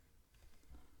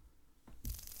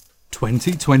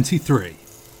2023.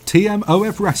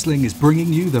 TMOF Wrestling is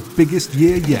bringing you the biggest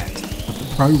year yet of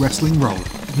the pro wrestling role.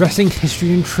 Wrestling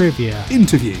history and trivia,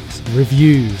 Interviews,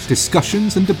 reviews,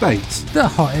 discussions and debates, the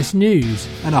hottest news,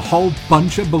 and a whole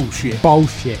bunch of bullshit. If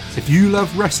If you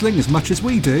love wrestling as much as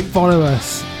we do, follow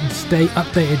us and stay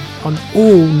updated on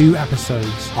all new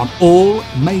episodes. on all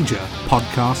major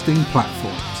podcasting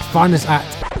platforms. Find us at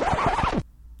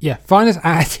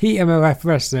TMOF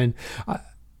Wrestling.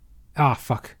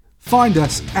 Fuck. Find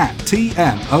us at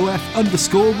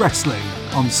TMOF_wrestling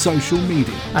on social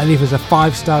media. And leave us a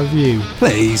 5-star review.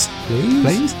 Please.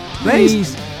 Please?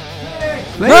 Please.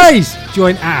 Please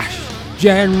join Ash,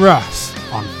 Jay and Russ.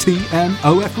 On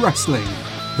TMOF Wrestling,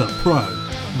 the pro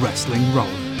wrestling role.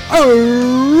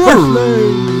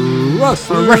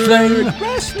 Wrestling. Wrestling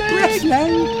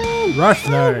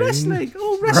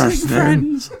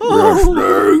friends.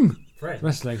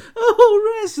 Wrestling.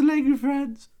 Oh, wrestling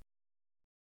friends.